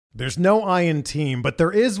There's no I in team, but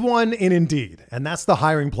there is one in Indeed, and that's the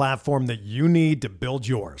hiring platform that you need to build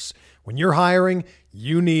yours. When you're hiring,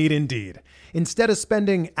 you need Indeed. Instead of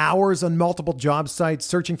spending hours on multiple job sites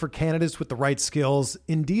searching for candidates with the right skills,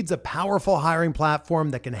 Indeed's a powerful hiring platform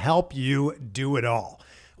that can help you do it all.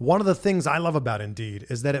 One of the things I love about Indeed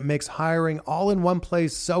is that it makes hiring all in one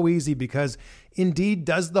place so easy because Indeed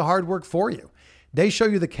does the hard work for you. They show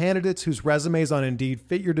you the candidates whose resumes on Indeed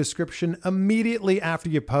fit your description immediately after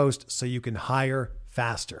you post so you can hire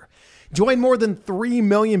faster. Join more than 3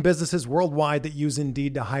 million businesses worldwide that use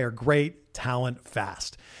Indeed to hire great talent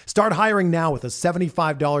fast. Start hiring now with a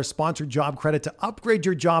 $75 sponsored job credit to upgrade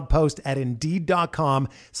your job post at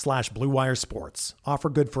Indeed.com/Blue Wire Sports. Offer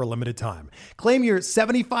good for a limited time. Claim your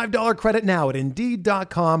 $75 credit now at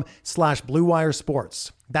Indeed.com/Blue Wire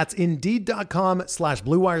Sports. That's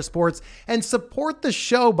Indeed.com/Blue Wire Sports, and support the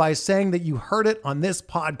show by saying that you heard it on this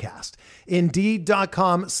podcast.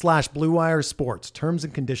 Indeed.com/Blue Wire Sports. Terms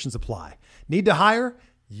and conditions apply. Need to hire?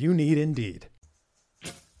 You need Indeed.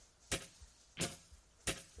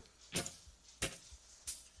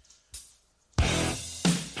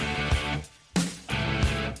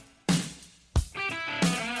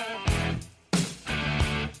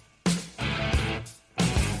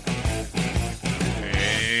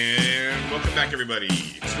 Everybody,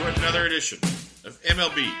 to another edition of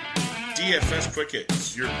MLB DFS Quick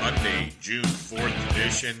Hits, your Monday, June 4th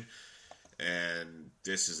edition. And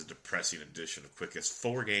this is a depressing edition of Quick Hits.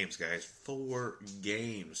 4 games, guys. 4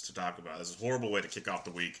 games to talk about. This is a horrible way to kick off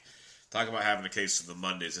the week. Talk about having a case of the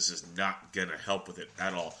Mondays. This is not going to help with it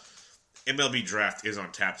at all. MLB Draft is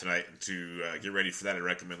on tap tonight. And to get ready for that, I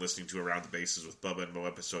recommend listening to Around the Bases with Bubba and Mo,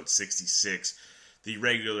 episode 66. The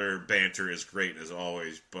regular banter is great as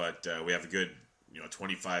always, but we have a good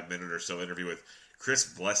 25-minute or so interview with Chris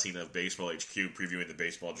Blessing of Baseball HQ previewing the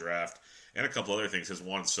baseball draft and a couple other things. His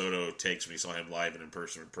Juan Soto takes when he saw him live and in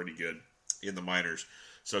person were pretty good in the minors.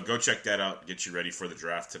 So go check that out and get you ready for the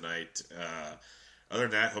draft tonight. Other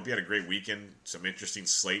than that, hope you had a great weekend. Some interesting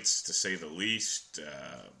slates, to say the least.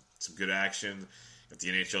 Some good action at the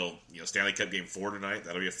NHL Stanley Cup Game 4 tonight.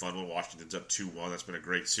 That'll be a fun one. Washington's up 2-1. That's been a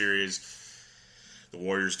great series. The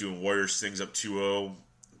Warriors doing Warriors things up 2-0.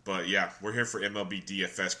 But yeah, we're here for MLB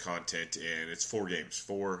DFS content, and it's 4 games.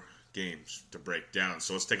 4 games to break down.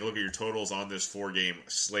 So let's take a look at your totals on this 4-game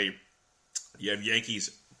slate. You have Yankees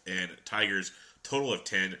and Tigers, total of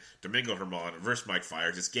 10. Domingo Germán versus Mike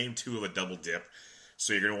Fiers. It's game 2 of a double dip.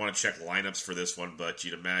 So you're going to want to check lineups for this one, but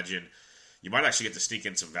you'd imagine you might actually get to sneak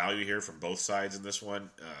in some value here from both sides in this one.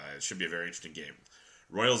 It should be a very interesting game.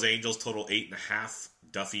 Royals Angels, total 8.5.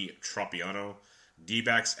 Duffy Tropiano.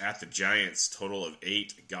 D-backs at the Giants, total of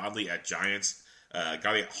 8. Godley at Giants.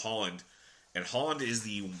 Godley at Holland. And Holland is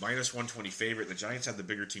the minus 120 favorite. The Giants have the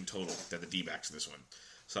bigger team total than the D-backs in this one.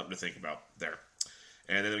 Something to think about there.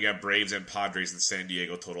 And then we got Braves and Padres in San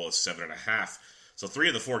Diego, total of 7.5. So 3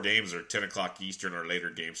 of the 4 games are 10 o'clock Eastern or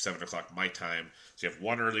later games, 7 o'clock my time. So you have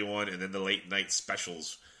one early one and then the late night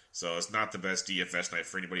specials. So it's not the best DFS night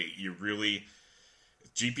for anybody. You really,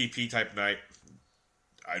 GPP type night,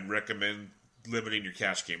 I'd recommend limiting your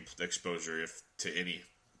cash game exposure to any.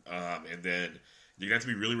 And then you're going to have to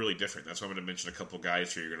be really, really different. That's why I'm going to mention a couple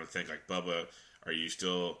guys here. You're going to think like, Bubba, are you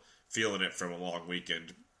still feeling it from a long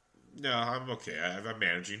weekend? No, I'm okay. I'm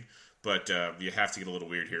managing. But you have to get a little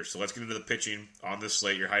weird here. So let's get into the pitching on this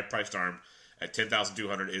slate. Your high-priced arm at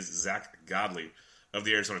 $10,200 is Zach Godley of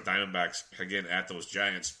the Arizona Diamondbacks. Again, at those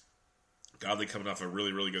Giants. Godley coming off a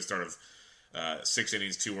really, really good start of 6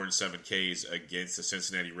 innings, 2 earned, 7 Ks against the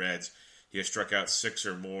Cincinnati Reds. He has struck out 6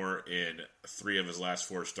 or more in 3 of his last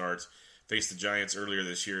 4 starts. Faced the Giants earlier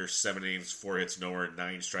this year, 7 innings, 4 hits, no earned,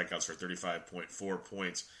 9 strikeouts for 35.4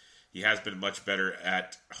 points. He has been much better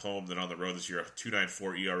at home than on the road this year. A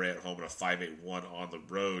 2.94 ERA at home and a 5.81 on the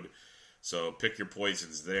road. So pick your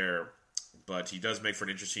poisons there. But he does make for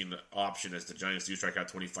an interesting option as the Giants do strike out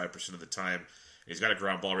 25% of the time. He's got a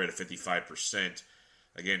ground ball rate of 55%.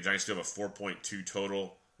 Again, Giants do have a 4.2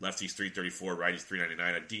 total. Lefties 334, righties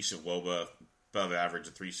 399. A decent WOBA, above average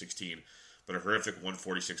of 316. But a horrific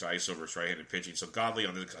 146 ISO versus right-handed pitching. So Godley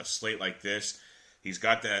on a slate like this, he's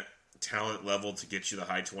got that talent level to get you the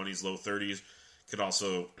high 20s, low 30s. Could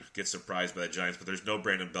also get surprised by the Giants, but there's no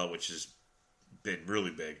Brandon Belt, which has been really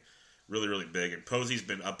big. Really, really big. And Posey's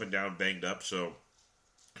been up and down, banged up, so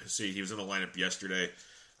see, he was in the lineup yesterday.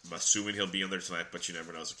 I'm assuming he'll be in there tonight, but you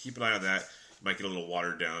never know. So keep an eye on that. You might get a little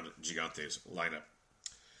watered down Gigantes lineup.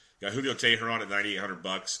 Got Julio Teheran at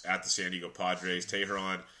 $9,800 at the San Diego Padres.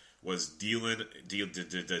 Teheran was dealing,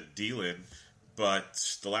 but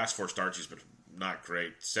the last 4 starts he's been not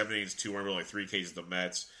great. 7 innings, 2 earned, only 3 Ks of the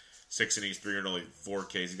Mets. 6 innings, 3 only 4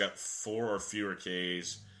 Ks. He's got 4 or fewer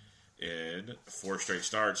Ks in 4 straight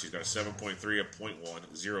starts. He's got a 7.3, a 0.1,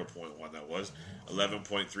 0.1 that was,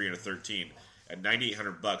 11.3, and a 13. At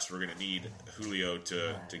 $9,800, we're going to need Julio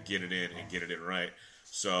to get it in and get it in right.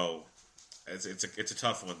 So it's a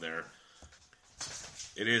tough one there.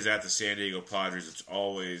 It is at the San Diego Padres, which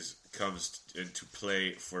always comes into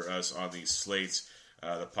play for us on these slates.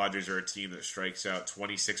 The Padres are a team that strikes out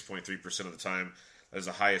 26.3% of the time. That is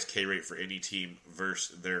the highest K rate for any team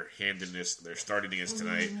versus their handedness they're starting against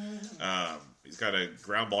tonight. He's got a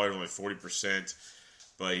ground ball rate of only 40%,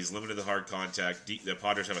 but he's limited to hard contact. The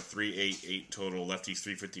Padres have a 3.88 total. Lefties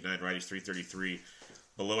 359, righties 333.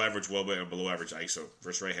 Below average WOBA and below average ISO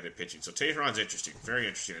versus right-handed pitching. So Teheran's interesting, very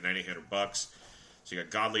interesting at $9,800. So you got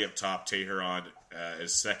Godley up top, Teheran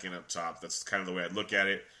is second up top. That's kind of the way I'd look at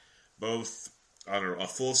it. Both on a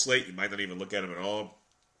full slate, you might not even look at them at all.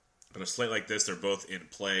 On a slate like this, they're both in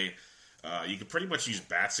play. You can pretty much use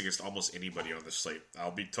bats against almost anybody on this slate.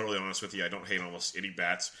 I'll be totally honest with you. I don't hate almost any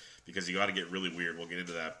bats because you got to get really weird. We'll get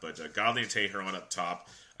into that. But Godley and Teheran up top.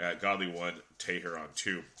 Godley 1, Teheran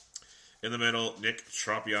 2. In the middle, Nick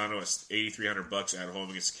Tropiano at $8,300 at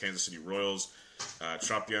home against the Kansas City Royals.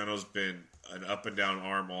 Tropiano's been an up and down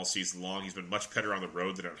arm all season long. He's been much better on the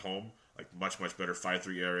road than at home. Like much better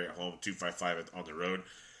 5.3 area at home, 2.55 on the road.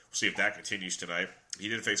 We'll see if that continues tonight. He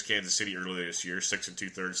did face Kansas City earlier this year, 6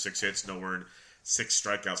 2/3, 6 hits, no earned, 6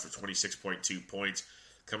 strikeouts for 26.2 points.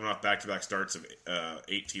 Coming off back-to-back starts of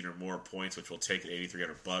 18 or more points, which will take at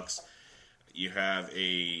 $8,300. You have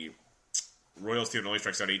a Royals team that only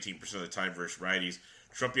strikes out 18% of the time versus righties.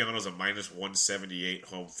 Tropiano's a -178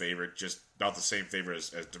 home favorite, just about the same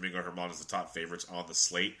favorite as Domingo Germán as the top favorites on the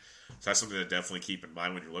slate. So that's something to definitely keep in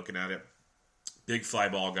mind when you're looking at it. Big fly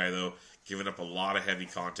ball guy, though, giving up a lot of heavy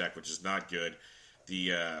contact, which is not good.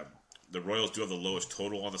 The Royals do have the lowest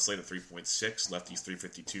total on the slate of 3.6. Lefties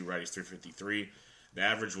 352, righties 353. The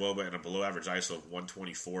average WOBA and a below average ISO of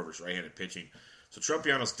 124 versus right-handed pitching. So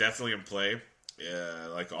Tropiano's definitely in play.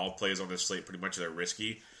 Like all plays on this slate, pretty much they're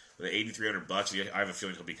risky. But at $8,300, I have a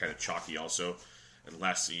feeling he'll be kind of chalky also. And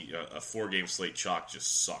lastly, a 4-game slate chalk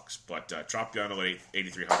just sucks. But Tropiano at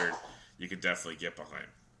 $8,300, you can definitely get behind.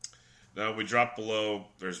 Now, we drop below.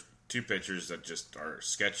 There's 2 pitchers that just are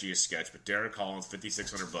sketchy as sketch. But Darren Collins,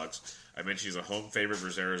 $5,600. I mentioned he's a home favorite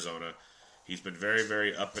versus Arizona. He's been very,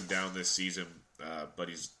 very up and down this season. But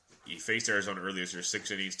he faced Arizona earlier this year.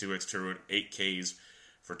 6 innings, 2 hits, 2 earned, 8 Ks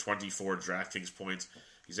for 24 DraftKings points.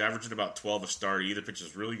 He's averaging about 12 a start. He either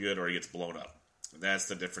pitches really good or he gets blown up. And that's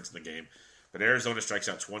the difference in the game. But Arizona strikes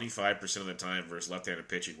out 25% of the time versus left-handed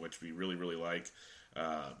pitching, which we really, really like.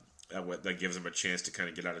 That gives them a chance to kind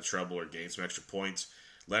of get out of trouble or gain some extra points.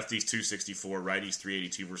 Lefties 264, righties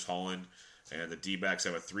 382 versus Holland. And the D-backs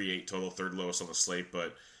have a 3.8 total, third lowest on the slate,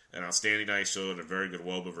 but an outstanding ISO and a very good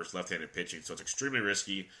WOBA versus left-handed pitching. So it's extremely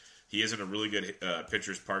risky. He is in a really good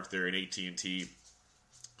pitcher's park there in AT&T.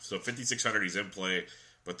 So $5,600, he's in play,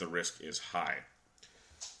 but the risk is high.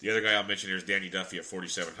 The other guy I'll mention here is Danny Duffy at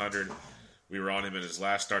 $4,700. We were on him in his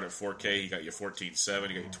last start at 4K. He got you 14.7.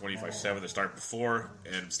 He got you 25.7 the start before.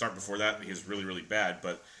 And start before that, he was really, really bad.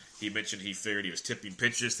 But he mentioned he figured he was tipping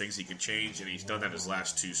pitches, things he could change, and he's done that his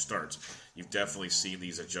last 2 starts. You've definitely seen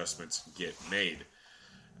these adjustments get made.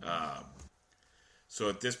 So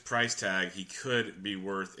at this price tag, he could be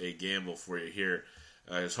worth a gamble for you here.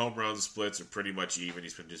 His home run splits are pretty much even.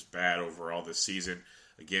 He's been just bad overall this season.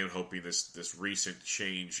 Again, hoping this recent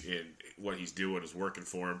change in what he's doing is working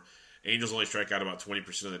for him. Angels only strike out about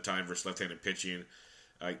 20% of the time versus left-handed pitching.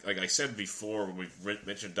 Like I said before when we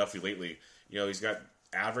mentioned Duffy lately, he's got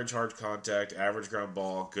average hard contact, average ground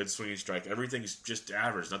ball, good swinging strike. Everything's just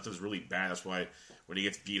average. Nothing's really bad. That's why when he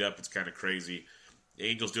gets beat up, it's kind of crazy. The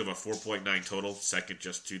Angels do have a 4.9 total, second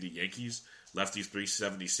just to the Yankees. Lefties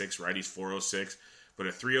 376, righties 406. But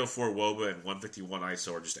a 304 WOBA and 151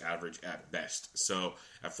 ISO are just average at best. So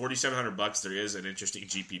at $4,700, there is an interesting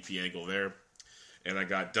GPP angle there. And I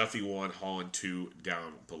got Duffy 1, Holland 2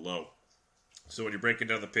 down below. So when you're breaking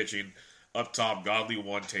down the pitching, up top, Godley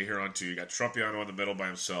 1, Teheran 2. You got Tropiano in the middle by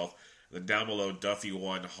himself. Then down below, Duffy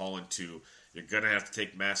 1, Holland 2. You're going to have to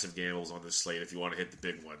take massive gambles on this slate if you want to hit the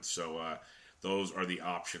big ones. So those are the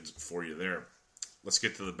options for you there. Let's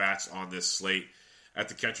get to the bats on this slate. At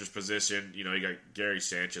the catcher's position, you got Gary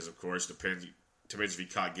Sanchez, of course. Depends if he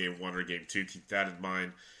caught game 1 or game 2. Keep that in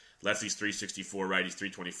mind. Lefties 364, righties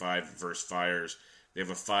 325 versus Fires. They have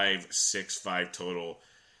a 5.65 total.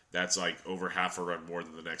 That's like over half a run more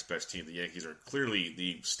than the next best team. The Yankees are clearly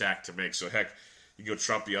the stack to make. So, heck, you can go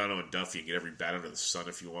Tropiano and Duffy and get every bat under the sun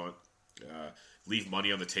if you want. Leave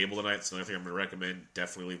money on the table tonight. It's another thing I'm going to recommend.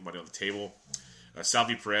 Definitely leave money on the table.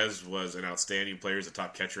 Salvi Perez was an outstanding player. He's a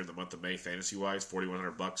top catcher in the month of May, fantasy-wise.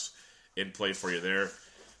 $4,100 in play for you there.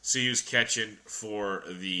 See who's catching for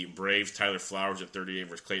the Braves. Tyler Flowers at 38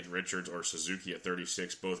 versus Clayton Richards, or Suzuki at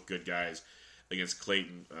 36. Both good guys against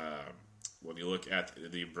Clayton. When you look at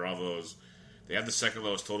the Bravos, they have the second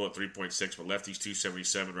lowest total at 3.6, but lefties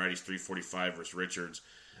 277, righties 345 versus Richards.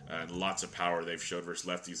 And lots of power they've showed versus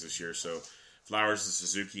lefties this year. So Flowers and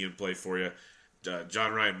Suzuki in play for you.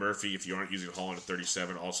 John Ryan Murphy, if you aren't using Holland at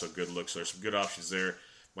 37, also good look. So there's some good options there.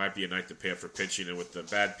 Might be a night to pay up for pitching. And with the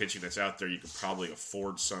bad pitching that's out there, you can probably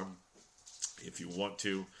afford some if you want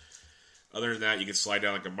to. Other than that, you can slide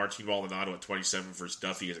down like a Martin Maldonado at 27 versus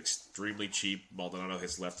Duffy is extremely cheap. Maldonado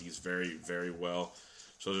hits lefties very, very well.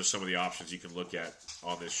 So those are some of the options you can look at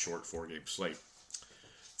on this short 4-game slate.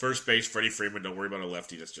 First base, Freddie Freeman, don't worry about a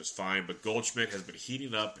lefty. That's just fine. But Goldschmidt has been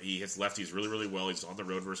heating up. He hits lefties really, really well. He's on the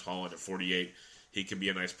road versus Holland at 48. He can be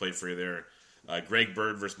a nice play for you there. Greg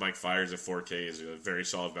Bird versus Mike Fiers at 4K is a very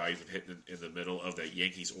solid value. He's been hitting in the middle of that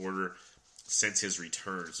Yankees order since his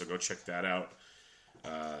return. So go check that out.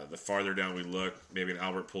 The farther down we look, maybe an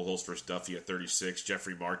Albert Pujols versus Duffy at 36.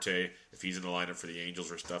 Jeffrey Marte, if he's in the lineup for the Angels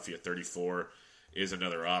versus Duffy at 34, is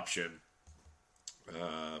another option.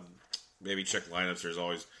 Maybe check lineups. There's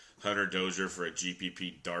always Hunter Dozier for a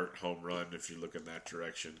GPP dart home run if you look in that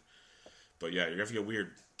direction. But yeah, you're going to feel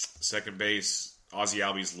weird. Second base, Ozzie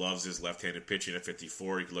Albies loves his left-handed pitching at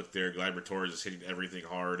 54. You can look there. Gleyber Torres is hitting everything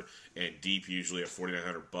hard and deep, usually at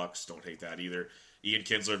 $4,900. Don't hate that either. Ian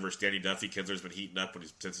Kinsler versus Danny Duffy. Kinsler's been heating up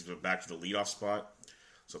since he's been back to the leadoff spot.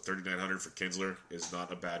 So $3,900 for Kinsler is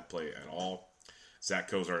not a bad play at all.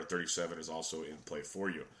 Zach Kozar at 37 is also in play for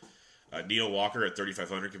you. Neil Walker at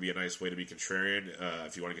 3,500 can be a nice way to be contrarian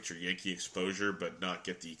if you want to get your Yankee exposure but not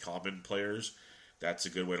get the common players. That's a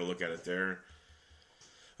good way to look at it there.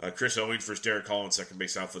 Chris Owings versus Derek Collins, second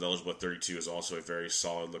base outfield eligible at 32 is also a very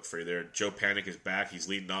solid look for you there. Joe Panic is back. He's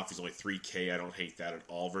leading off. He's only 3K. I don't hate that at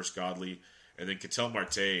all versus Godley. And then Ketel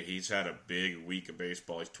Marte, he's had a big week of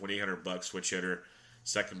baseball. He's $2,800 switch hitter,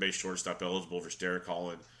 second base shortstop eligible versus Derek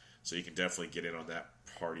Collins. So you can definitely get in on that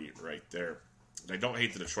party right there. And I don't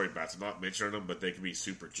hate the Detroit bats. I'm not mentioning them, but they can be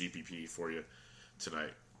super GPP for you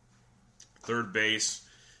tonight. Third base,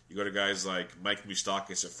 you go to guys like Mike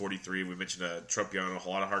Moustakas at 43. We mentioned Tropiano, a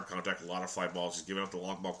lot of hard contact, a lot of fly balls. He's giving up the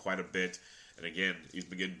long ball quite a bit. And again, he's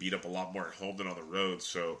been getting beat up a lot more at home than on the road.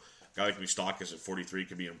 So a guy like Moustakas at 43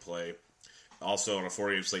 can be in play. Also, on a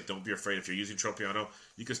 4-game slate, don't be afraid. If you're using Tropiano,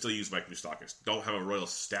 you can still use Mike Moustakas. Don't have a royal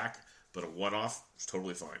stack, but a one-off is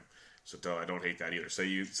totally fine. So I don't hate that either. Say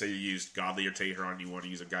you used Godley or Teheran, you want to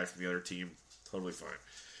use a guy from the other team, totally fine.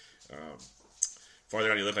 Farther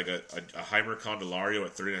down, you look like a Heimer Candelario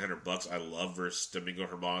at $3,900. I love versus Domingo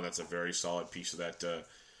Germán. That's a very solid piece of that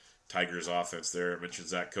Tigers offense there. I mentioned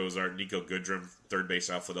Zach Kozar. Nico Goodrum, third base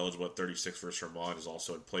outfield eligible at 36 versus Germán, is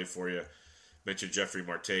also in play for you. Mentioned Jeffrey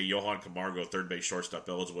Marte. Johan Camargo, third base shortstop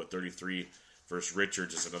eligible at 33 versus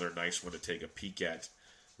Richards, is another nice one to take a peek at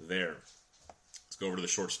there. Let's go over to the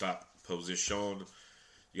shortstop position.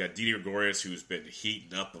 You got Didi Gregorius, who's been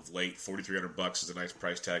heating up of late. $4,300 is a nice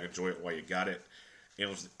price tag. Enjoy it while you got it.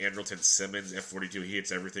 Andrelton Simmons, F42. He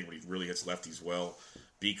hits everything, but he really hits lefties well.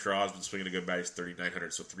 B. Crosby been swinging a good bat. He's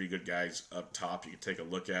 $3,900. So three good guys up top you can take a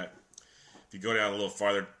look at. If you go down a little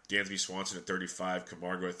farther, Dansby Swanson at 35,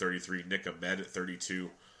 Camargo at 33, Nick Ahmed at 32.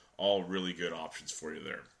 All really good options for you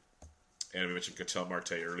there. And we mentioned Ketel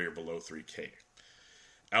Marte earlier, below 3K.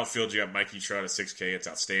 Outfield, you got Mikey Trout at 6K. It's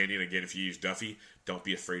outstanding. Again, if you use Duffy, don't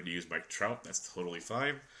be afraid to use Mike Trout. That's totally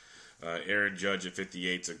fine. Aaron Judge at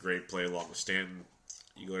 58 is a great play along with Stanton.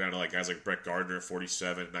 You go down to guys like Brett Gardner at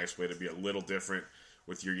 47. Nice way to be a little different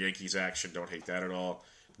with your Yankees action. Don't hate that at all.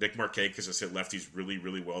 Nick Markakis has hit lefties really,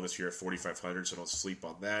 really well this year at 4,500, so don't sleep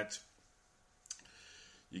on that.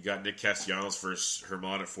 You got Nick Castellanos versus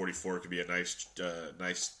Germán at 44. Could be a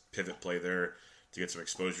nice pivot play there to get some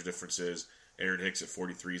exposure differences. Aaron Hicks at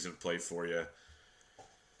 43 is in play for you.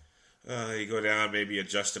 You go down, maybe a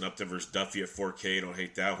Justin Upton versus Duffy at 4K. Don't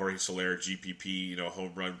hate that. Jorge Soler, GPP,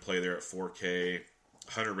 home run play there at 4K.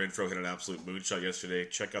 Hunter Renfroe hit an absolute moonshot yesterday.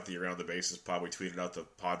 Check out the Around the Bases pod. We tweeted out the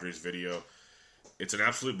Padres video. It's an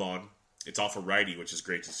absolute bomb. It's off a righty, which is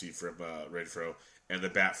great to see from Renfroe. And the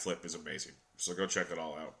bat flip is amazing. So go check it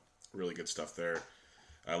all out. Really good stuff there.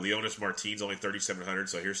 Leonis Martins, only $3,700.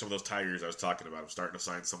 So here's some of those Tigers I was talking about. I'm starting to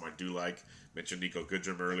sign some I do like. Mentioned Nico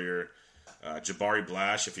Goodrum earlier. Jabari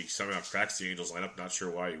Blash, if he somehow cracks the Angels lineup, not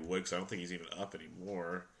sure why he would, because I don't think he's even up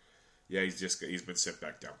anymore. Yeah, he's been sent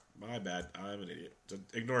back down. My bad. I'm an idiot. So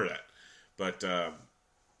ignore that. But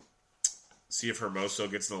see if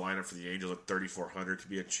Hermoso gets in the lineup for the Angels at $3,400. Could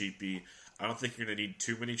be a cheapie. I don't think you're going to need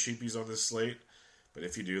too many cheapies on this slate. But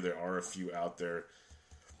if you do, there are a few out there.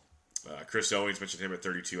 Chris Owings mentioned him at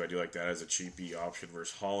 32. I do like that as a cheapy option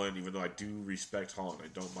versus Holland, even though I do respect Holland. I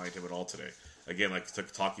don't mind him at all today. Again, like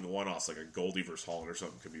talking one-offs, like a Goldie versus Holland or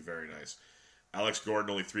something could be very nice. Alex Gordon,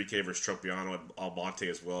 only 3K versus Tropiano, and Almonte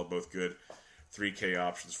as well. Both good 3K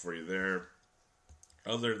options for you there.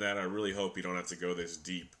 Other than that, I really hope you don't have to go this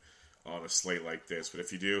deep on a slate like this. But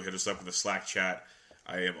if you do, hit us up in the Slack chat.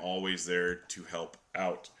 I am always there to help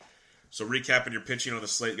out. So recapping your pitching on the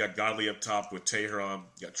slate, you got Godley up top with Teheran.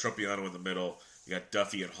 You got Tropiano in the middle. You got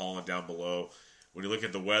Duffy and Holland down below. When you look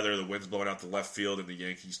at the weather, the wind's blowing out the left field in the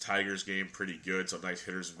Yankees-Tigers game. Pretty good, so nice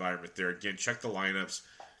hitter's environment there. Again, check the lineups.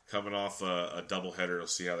 Coming off a doubleheader, you'll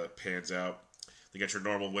see how that pans out. You got your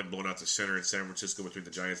normal wind blowing out to center in San Francisco between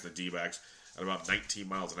the Giants and the D-backs at about 19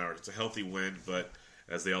 miles an hour. It's a healthy wind, but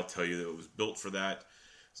as they all tell you, it was built for that.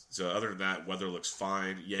 So other than that, weather looks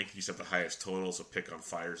fine. Yankees have the highest total, so pick on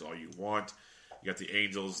fires all you want. You got the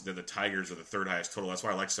Angels, then the Tigers are the third highest total. That's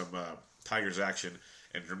why I like some Tigers action.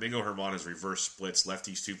 And Domingo Germán is reverse splits.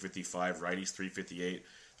 Lefties 255, righties 358.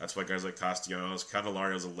 That's why guys like Castellanos,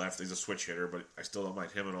 Candelario's a left. He's a switch hitter, but I still don't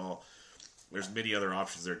mind him at all. There's many other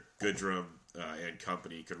options there. Goodrum and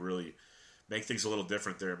company could really make things a little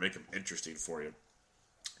different there and make them interesting for you.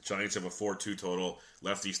 Giants have a 4-2 total.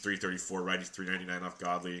 Lefties 334, righties 399 off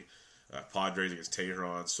Godley. Padres against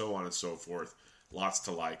Teheran, so on and so forth. Lots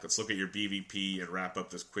to like. Let's look at your BVP and wrap up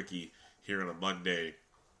this quickie here on a Monday.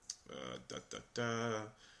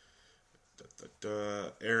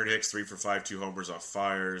 Aaron Hicks 3 for 5, 2 homers off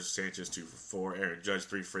Fires. Sanchez 2 for 4. Aaron Judge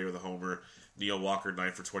 3 for 8 with a homer. Neil Walker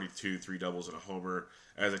 9 for 22, 3 doubles and a homer.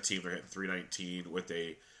 As a team, they're hitting 319 with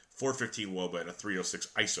a 415 WOBA and a 306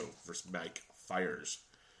 ISO versus Mike Fires.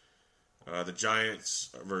 The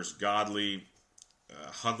Giants versus Godley.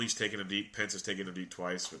 Hundley's taking a deep. Pence is taking a deep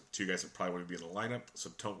twice with two guys that probably won't be in the lineup,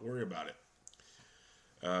 so don't worry about it.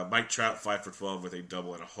 Mike Trout 5 for 12 with a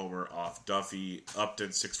double and a homer off Duffy.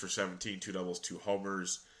 Upton 6 for 17, 2 doubles, 2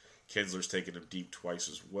 homers. Kinsler's taking him deep twice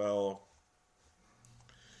as well.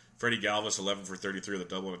 Freddie Galvis 11 for 33 with a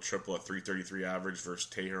double and a triple at 333 average versus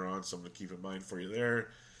Teheran. Something to keep in mind for you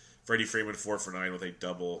there. Freddie Freeman 4 for 9 with a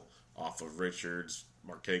double off of Richards.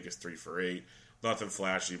 Marquez 3 for 8. Nothing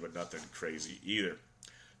flashy, but nothing crazy either.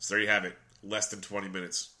 So there you have it. Less than 20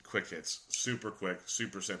 minutes. Quick hits. Super quick.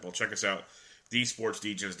 Super simple. Check us out.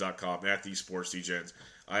 thesportsdgens.com, at thesportsdgens.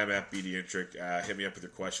 I am at BDintric. Hit me up with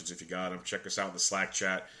your questions if you got them. Check us out in the Slack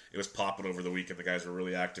chat. It was popping over the weekend. The guys were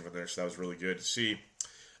really active in there, so that was really good to see.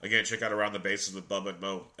 Again, check out Around the Bases with Bubba and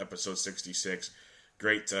Mo, episode 66.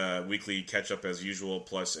 Great weekly catch-up as usual,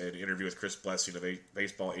 plus an interview with Chris Blessing of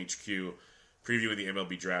Baseball HQ, previewing the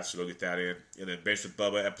MLB draft, so go get that in. And then Bench with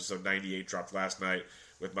Bubba, episode 98, dropped last night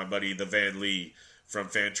with my buddy, the Van Lee, from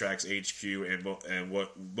Fantrax HQ, and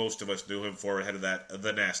what most of us knew him for ahead of that,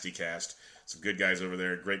 the Nasty Cast. Some good guys over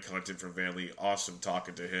there. Great content from Van Lee. Awesome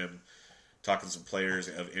talking to him, talking to some players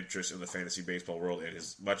of interest in the fantasy baseball world, and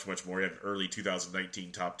his much, much more. He had an early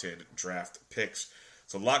 2019 top 10 draft picks.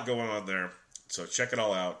 So a lot going on there. So check it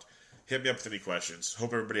all out. Hit me up with any questions.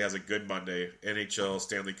 Hope everybody has a good Monday. NHL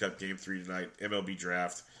Stanley Cup Game 3 tonight. MLB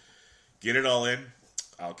Draft. Get it all in.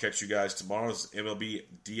 I'll catch you guys tomorrow's MLB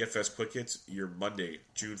DFS Quick Hits, your Monday,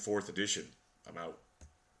 June 4th edition. I'm out.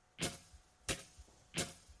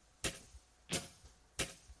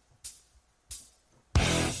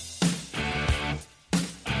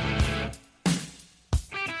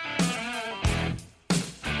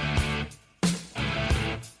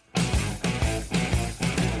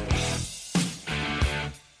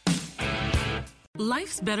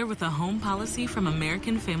 Life's better with a home policy from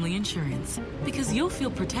American Family Insurance because you'll feel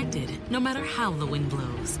protected no matter how the wind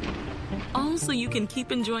blows. All so you can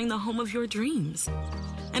keep enjoying the home of your dreams.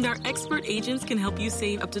 And our expert agents can help you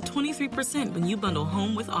save up to 23% when you bundle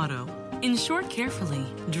home with auto. Insure carefully,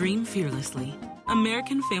 dream fearlessly.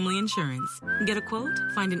 American Family Insurance. Get a quote?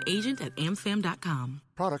 Find an agent at amfam.com.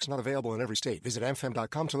 Products not available in every state. Visit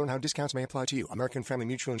amfam.com to learn how discounts may apply to you. American Family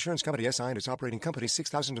Mutual Insurance Company, SI, and its operating company,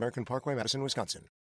 6000 American Parkway, Madison, Wisconsin.